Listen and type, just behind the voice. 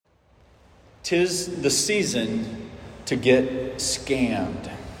'Tis the season to get scammed.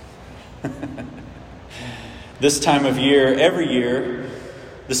 This time of year, every year,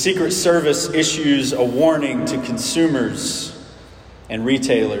 the Secret Service issues a warning to consumers and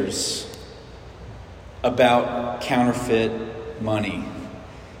retailers about counterfeit money,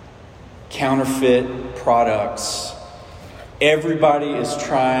 counterfeit products. Everybody is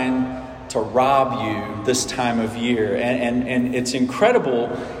trying to rob you this time of year. And it's incredible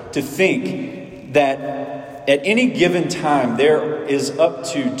to think that at any given time, there is up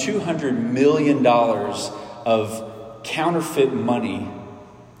to $200 million of counterfeit money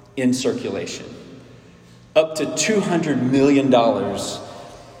in circulation. Up to $200 million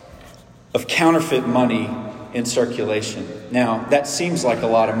of counterfeit money in circulation. Now, that seems like a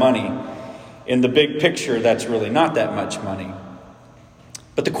lot of money. In the big picture, that's really not that much money.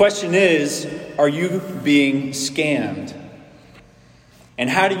 But the question is, are you being scammed? And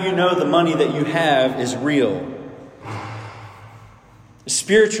how do you know the money that you have is real?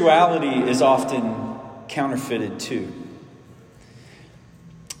 Spirituality is often counterfeited too.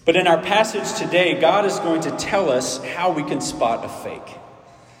 But in our passage today, God is going to tell us how we can spot a fake.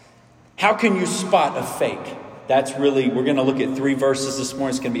 How can you spot a fake? We're going to look at 3 verses this morning.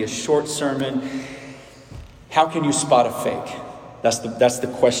 It's going to be a short sermon. How can you spot a fake? That's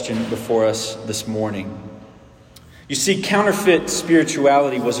the question before us this morning. You see, counterfeit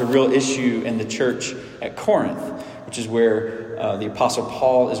spirituality was a real issue in the church at Corinth, which is where the Apostle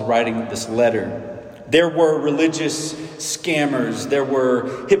Paul is writing this letter. There were religious scammers. There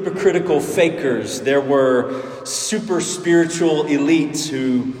were hypocritical fakers. There were super spiritual elites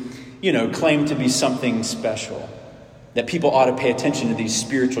who, claimed to be something special. That people ought to pay attention to these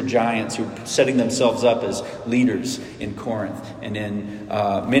spiritual giants who are setting themselves up as leaders in Corinth and in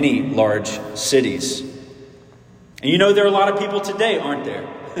many large cities. And there are a lot of people today, aren't there?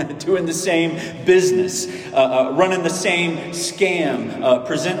 Doing the same business, running the same scam,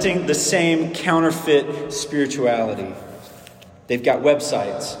 presenting the same counterfeit spirituality. They've got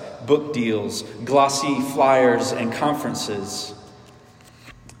websites, book deals, glossy flyers, and conferences.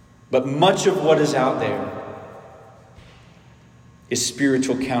 But much of what is out there is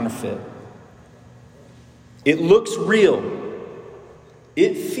spiritual counterfeit. It looks real.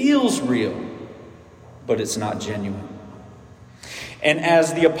 It feels real, but it's not genuine. And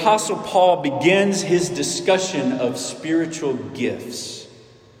as the Apostle Paul begins his discussion of spiritual gifts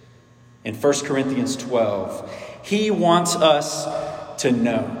in 1 Corinthians 12, he wants us to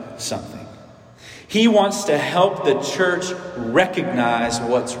know something. He wants to help the church recognize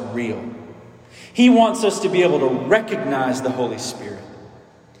what's real. He wants us to be able to recognize the Holy Spirit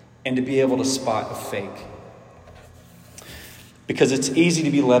and to be able to spot a fake. Because it's easy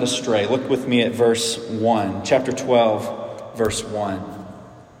to be led astray. Look with me at verse 1, chapter 12, verse 1.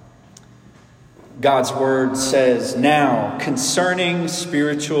 God's word says, "Now, concerning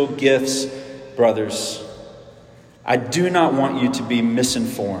spiritual gifts, brothers, I do not want you to be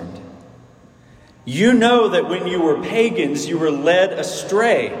misinformed. You know that when you were pagans, you were led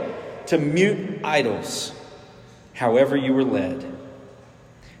astray to mute idols, however you were led."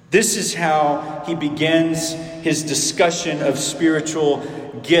 This is how he begins his discussion of spiritual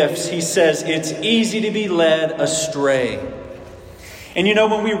gifts. He says it's easy to be led astray. And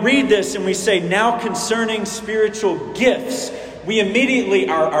when we read this and we say, "Now concerning spiritual gifts," we immediately,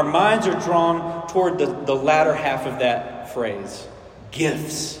 our minds are drawn toward the latter half of that phrase.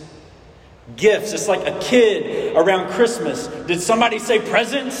 Gifts. Gifts. It's like a kid around Christmas. Did somebody say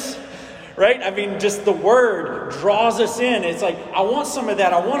presents? Right? Just the word draws us in. It's like, I want some of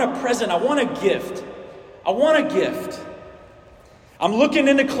that. I want a present. I want a gift. I want a gift. I'm looking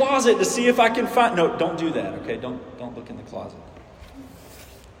in the closet to see if I can find... No, don't do that, okay? Don't look in the closet.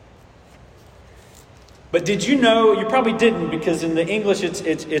 But did you know, you probably didn't, because in the English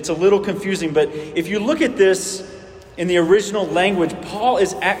it's a little confusing, but if you look at this in the original language, Paul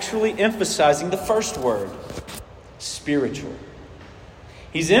is actually emphasizing the first word, spiritual.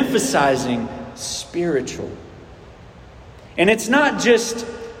 He's emphasizing spiritual. And it's not just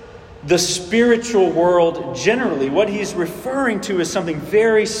the spiritual world generally. What he's referring to is something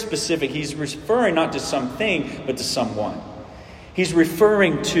very specific. He's referring not to something, but to someone. He's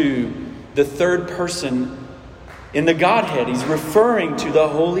referring to the third person in the Godhead. He's referring to the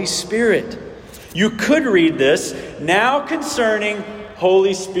Holy Spirit. You could read this, "Now concerning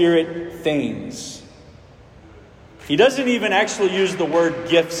Holy Spirit things." He doesn't even actually use the word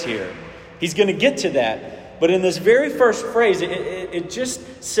gifts here. He's going to get to that. But in this very first phrase, it just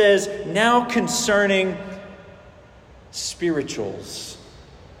says, "Now concerning spirituals."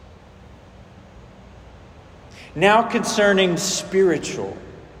 Now concerning spiritual.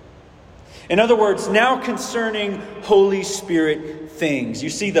 In other words, now concerning Holy Spirit things. You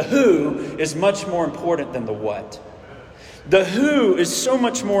see, the who is much more important than the what. The who is so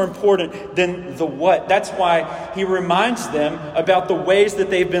much more important than the what. That's why he reminds them about the ways that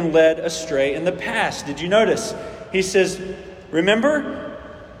they've been led astray in the past. Did you notice? He says, remember,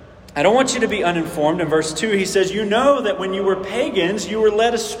 I don't want you to be uninformed. In verse 2, he says, you know that when you were pagans, you were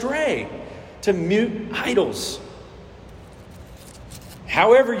led astray to mute idols.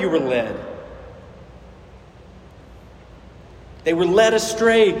 However you were led. They were led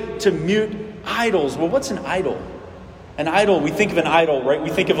astray to mute idols. Well, what's an idol? An idol, we think of an idol, right?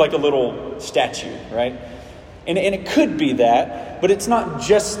 We think of like a little statue, right? And it could be that, but it's not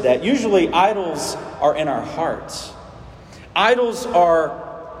just that. Usually idols are in our hearts. Idols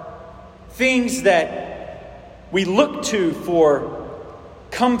are things that we look to for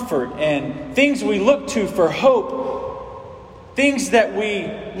comfort and things we look to for hope. Things that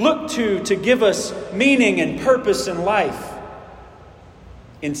we look to give us meaning and purpose in life.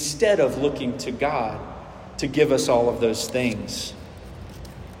 Instead of looking to God to give us all of those things.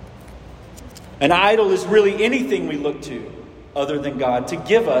 An idol is really anything we look to other than God to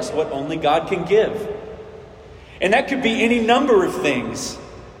give us what only God can give. And that could be any number of things,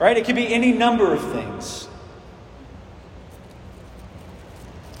 right? It could be any number of things.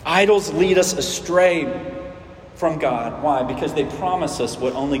 Idols lead us astray from God. Why? Because they promise us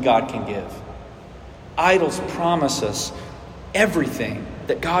what only God can give. Idols promise us everything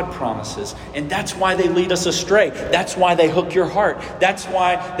that God promises. And that's why they lead us astray. That's why they hook your heart. That's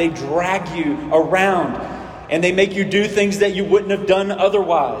why they drag you around. And they make you do things that you wouldn't have done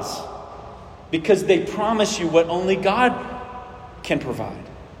otherwise. Because they promise you what only God can provide.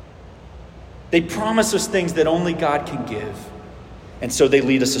 They promise us things that only God can give. And so they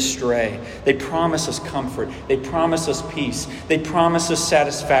lead us astray. They promise us comfort. They promise us peace. They promise us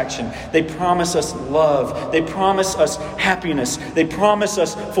satisfaction. They promise us love. They promise us happiness. They promise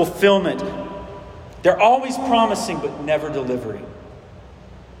us fulfillment. They're always promising but never delivering.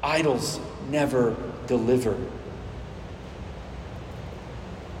 Idols never deliver.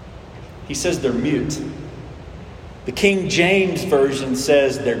 He says they're mute. The King James Version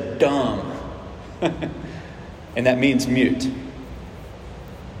says they're dumb. And that means mute.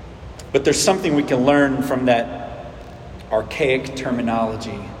 But there's something we can learn from that archaic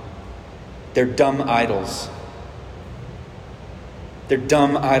terminology. They're dumb idols. They're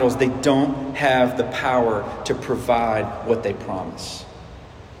dumb idols. They don't have the power to provide what they promise.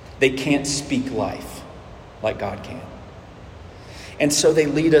 They can't speak life like God can. And so they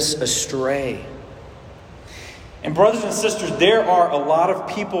lead us astray. And brothers and sisters, there are a lot of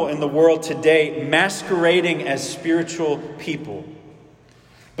people in the world today masquerading as spiritual people.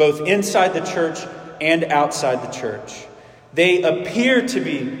 Both inside the church and outside the church. They appear to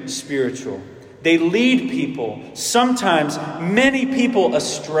be spiritual. They lead people, sometimes many people,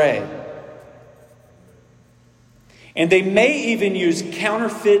 astray. And they may even use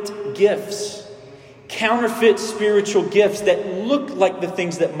counterfeit gifts, counterfeit spiritual gifts that look like the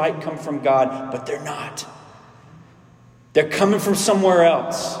things that might come from God, but they're not. They're coming from somewhere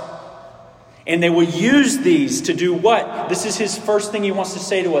else. And they will use these to do what? This is his first thing he wants to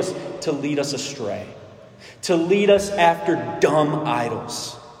say to us, to lead us astray. To lead us after dumb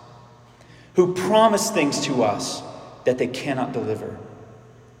idols who promise things to us that they cannot deliver.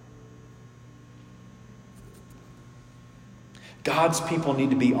 God's people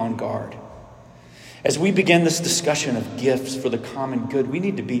need to be on guard. As we begin this discussion of gifts for the common good, we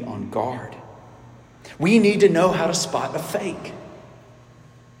need to be on guard. We need to know how to spot a fake.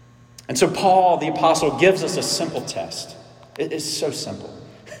 And so Paul, the apostle, gives us a simple test. It is so simple.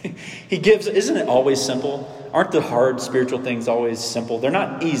 Isn't it always simple? Aren't the hard spiritual things always simple? They're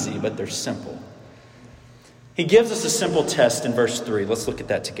not easy, but they're simple. He gives us a simple test in verse 3. Let's look at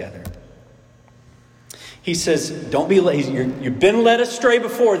that together. He says, don't be lazy. You've been led astray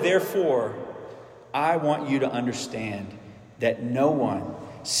before. Therefore, I want you to understand that no one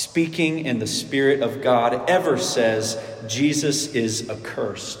speaking in the Spirit of God ever says Jesus is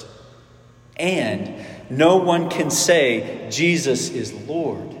accursed. And no one can say Jesus is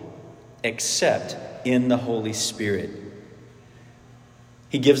Lord except in the Holy Spirit.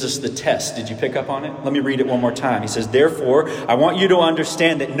 He gives us the test. Did you pick up on it? Let me read it one more time. He says, therefore, I want you to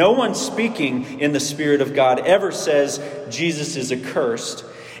understand that no one speaking in the Spirit of God ever says Jesus is accursed.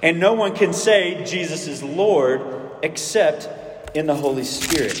 And no one can say Jesus is Lord except in the Holy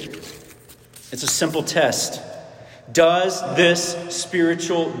Spirit. It's a simple test. Does this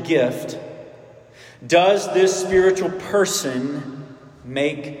spiritual gift, does this spiritual person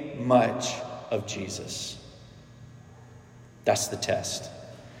make much of Jesus? That's the test.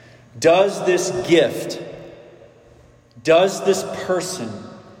 Does this gift, does this person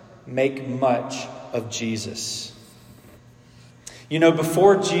make much of Jesus? You know,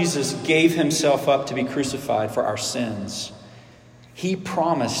 before Jesus gave himself up to be crucified for our sins, he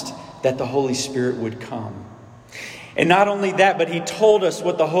promised that the Holy Spirit would come. And not only that, but he told us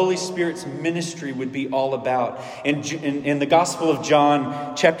what the Holy Spirit's ministry would be all about. In the Gospel of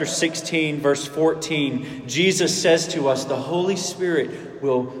John, chapter 16, verse 14, Jesus says to us, the Holy Spirit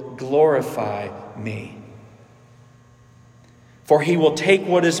will glorify me. For he will take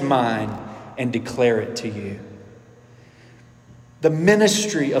what is mine and declare it to you. The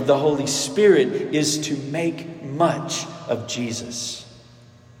ministry of the Holy Spirit is to make much of Jesus.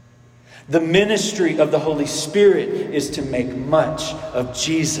 The ministry of the Holy Spirit is to make much of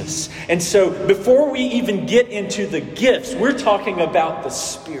Jesus. And so before we even get into the gifts, we're talking about the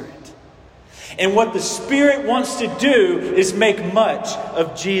Spirit. And what the Spirit wants to do is make much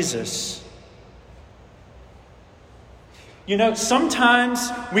of Jesus. You know, sometimes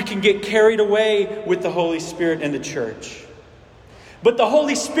we can get carried away with the Holy Spirit in the church. But the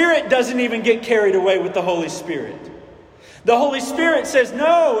Holy Spirit doesn't even get carried away with the Holy Spirit. The Holy Spirit says,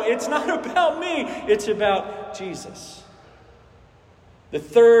 no, it's not about me. It's about Jesus. The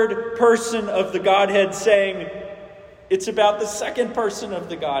third person of the Godhead saying, it's about the second person of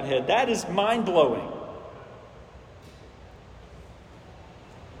the Godhead. That is mind-blowing.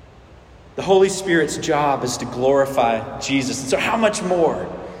 The Holy Spirit's job is to glorify Jesus. And so how much more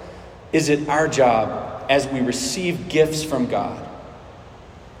is it our job as we receive gifts from God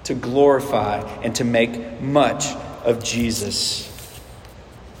to glorify and to make much of Jesus?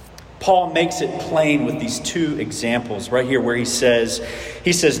 Paul makes it plain with these two examples right here where he says,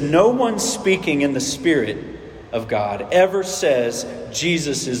 no one speaking in the Spirit of God ever says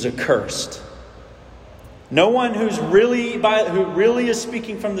Jesus is accursed. No one who really is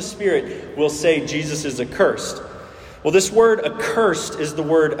speaking from the Spirit will say Jesus is accursed. Well, this word accursed is the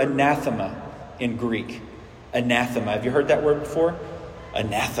word anathema in Greek. Anathema. Have you heard that word before?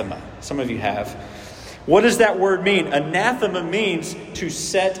 Anathema. Some of you have. What does that word mean? Anathema means to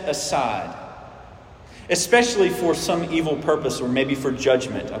set aside, especially for some evil purpose or maybe for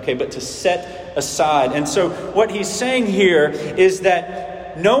judgment. Okay, but to set aside. And so what he's saying here is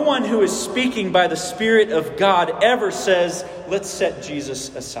that no one who is speaking by the Spirit of God ever says, let's set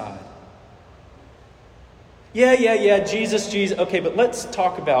Jesus aside. Yeah, Jesus. Okay, but let's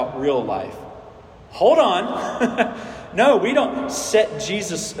talk about real life. Hold on. No, we don't set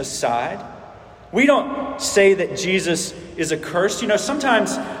Jesus aside. We don't say that Jesus is accursed. You know,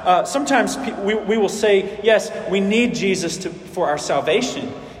 sometimes we will say, yes, we need Jesus for our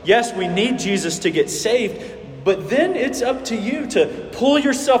salvation. Yes, we need Jesus to get saved. But then it's up to you to pull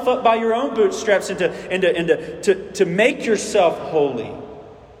yourself up by your own bootstraps and to make yourself holy.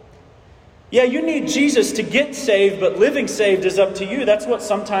 Yeah, you need Jesus to get saved, but living saved is up to you. That's what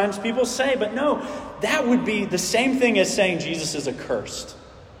sometimes people say. But no, that would be the same thing as saying Jesus is accursed.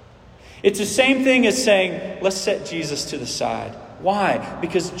 It's the same thing as saying, let's set Jesus to the side. Why?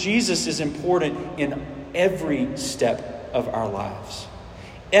 Because Jesus is important in every step of our lives.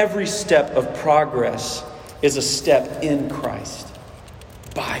 Every step of progress is a step in Christ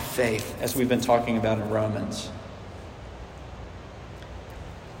by faith, as we've been talking about in Romans.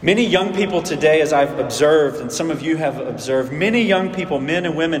 Many young people today, as I've observed, and some of you have observed, many young people, men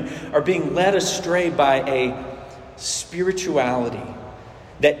and women, are being led astray by a spirituality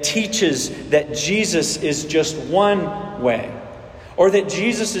that teaches that Jesus is just one way, or that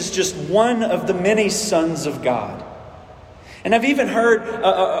Jesus is just one of the many sons of God. And I've even heard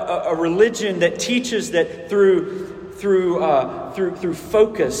a religion that teaches that through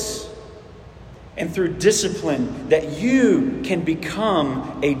focus and through discipline that you can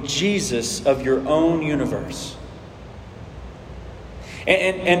become a Jesus of your own universe.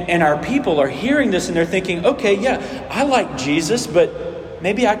 And our people are hearing this and they're thinking, okay, yeah, I like Jesus, but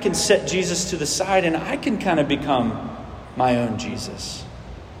maybe I can set Jesus to the side and I can kind of become my own Jesus.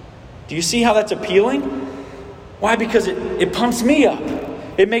 Do you see how that's appealing? Why? Because it pumps me up.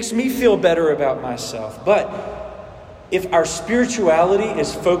 It makes me feel better about myself. But if our spirituality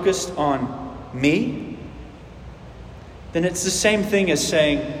is focused on me, then it's the same thing as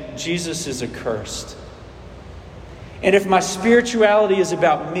saying Jesus is accursed. And if my spirituality is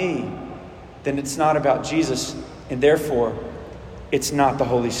about me, then it's not about Jesus, and therefore it's not the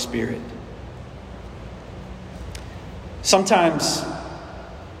Holy Spirit. Sometimes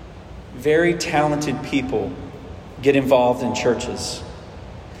very talented people get involved in churches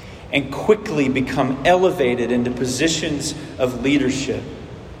and quickly become elevated into positions of leadership.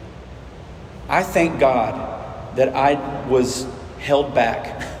 I thank God that I was held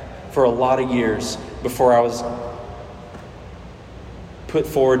back for a lot of years before I was put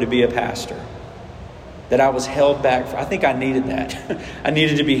forward to be a pastor. That I was held back. I think I needed that. I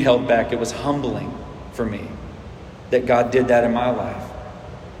needed to be held back. It was humbling for me that God did that in my life.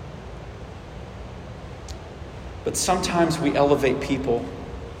 But sometimes we elevate people.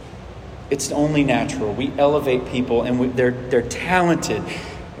 It's only natural. We elevate people and they're talented.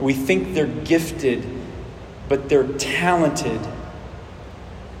 We think they're gifted, but they're talented.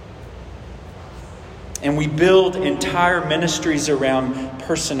 And we build entire ministries around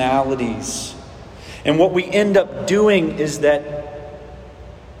personalities. And what we end up doing is that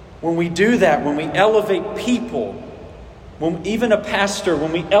when we do that, when we elevate people, even a pastor,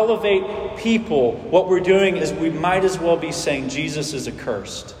 when we elevate people, what we're doing is we might as well be saying Jesus is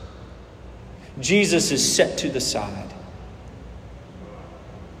accursed. Jesus is set to the side.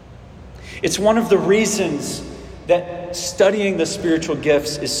 It's one of the reasons that studying the spiritual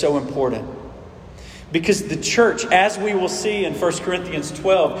gifts is so important. Because the church, as we will see in 1 Corinthians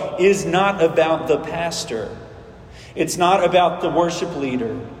 12, is not about the pastor. It's not about the worship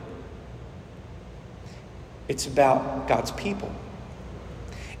leader. It's about God's people.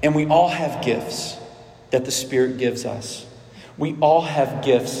 And we all have gifts that the Spirit gives us. We all have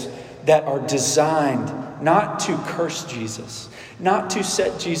gifts that are designed not to curse Jesus, not to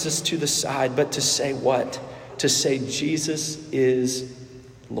set Jesus to the side, but to say what? To say Jesus is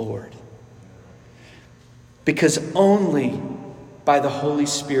Lord. Because only by the Holy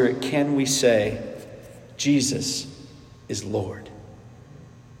Spirit can we say Jesus is Lord.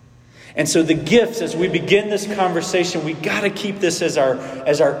 And so the gifts, as we begin this conversation, we got to keep this as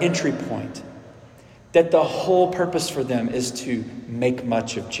our entry point. That the whole purpose for them is to make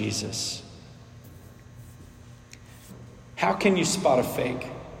much of Jesus. How can you spot a fake?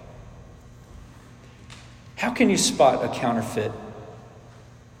 How can you spot a counterfeit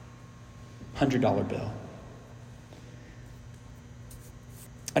 $100 bill?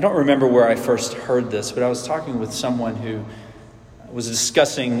 I don't remember where I first heard this, but I was talking with someone who was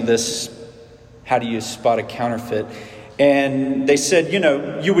discussing this, how do you spot a counterfeit? And they said,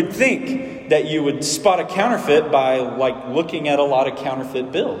 you would think that you would spot a counterfeit by looking at a lot of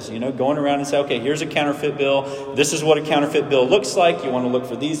counterfeit bills, going around and say, okay, here's a counterfeit bill. This is what a counterfeit bill looks like. You want to look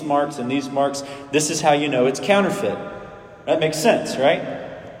for these marks and these marks. This is how you know it's counterfeit. That makes sense, right?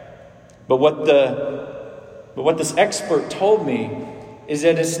 But what this expert told me is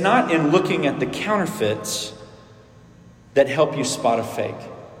that it's not in looking at the counterfeits that help you spot a fake.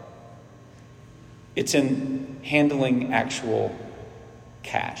 It's in handling actual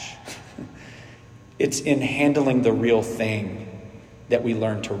cash. It's in handling the real thing that we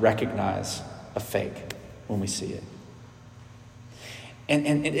learn to recognize a fake when we see it.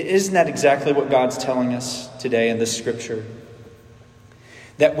 And isn't that exactly what God's telling us today in this scripture?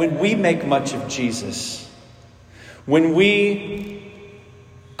 That when we make much of Jesus, when we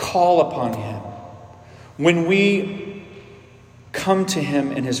call upon Him, when we come to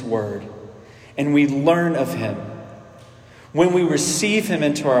Him in His Word, and we learn of Him, when we receive Him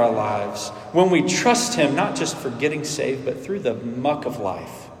into our lives, when we trust Him, not just for getting saved, but through the muck of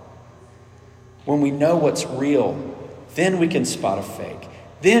life, when we know what's real, then we can spot a fake.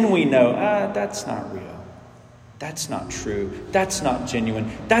 Then we know, that's not real. That's not true. That's not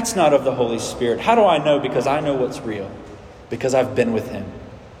genuine. That's not of the Holy Spirit. How do I know? Because I know what's real. Because I've been with Him.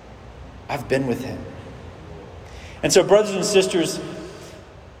 I've been with Him. And so, brothers and sisters,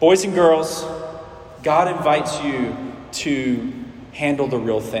 boys and girls, God invites you to handle the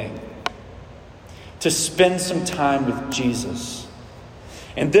real thing. To spend some time with Jesus.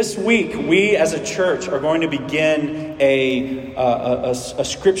 And this week, we as a church are going to begin a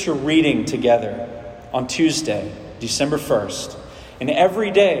scripture reading together on Tuesday, December 1st. And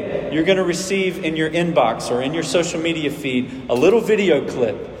every day, you're going to receive in your inbox or in your social media feed a little video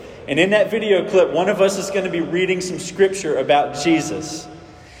clip. And in that video clip, one of us is going to be reading some scripture about Jesus.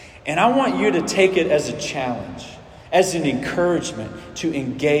 And I want you to take it as a challenge, as an encouragement to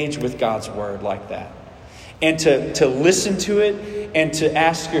engage with God's Word like that. And to listen to it and to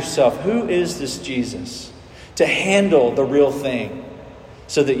ask yourself, who is this Jesus? To handle the real thing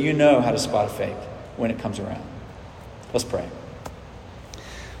so that you know how to spot a fake when it comes around. Let's pray.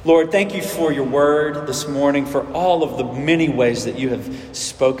 Lord, thank you for your word this morning, for all of the many ways that you have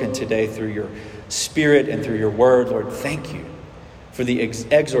spoken today through your Spirit and through your word. Lord, thank you for the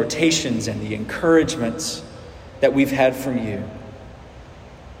exhortations and the encouragements that we've had from you.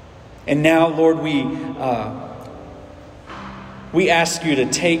 And now, Lord, we ask you to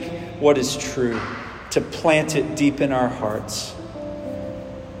take what is true, to plant it deep in our hearts,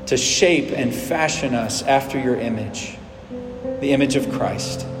 to shape and fashion us after your image, the image of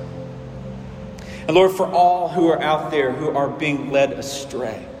Christ. And Lord, for all who are out there who are being led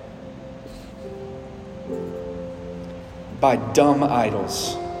astray by dumb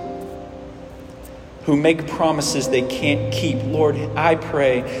idols, who make promises they can't keep, Lord, I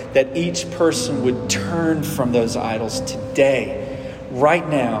pray that each person would turn from those idols today, right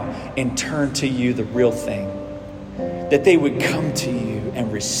now, and turn to you, the real thing. That they would come to you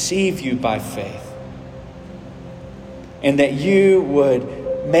and receive you by faith. And that you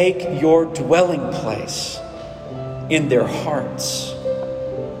would make your dwelling place in their hearts.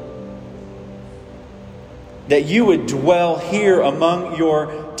 That you would dwell here among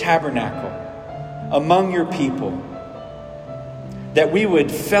your tabernacle, among your people. That we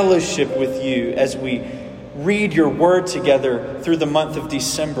would fellowship with you as we read your word together through the month of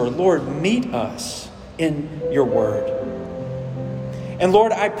December. Lord, meet us in your word. And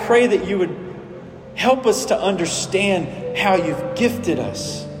Lord, I pray that you would help us to understand how you've gifted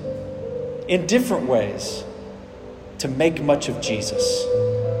us in different ways to make much of Jesus.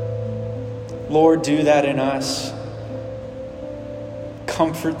 Lord, do that in us.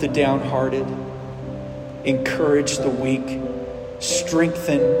 Comfort the downhearted. Encourage the weak.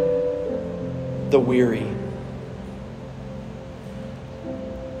 Strengthen the weary.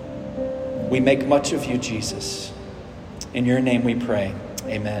 We make much of you, Jesus. In your name we pray.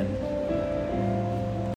 Amen.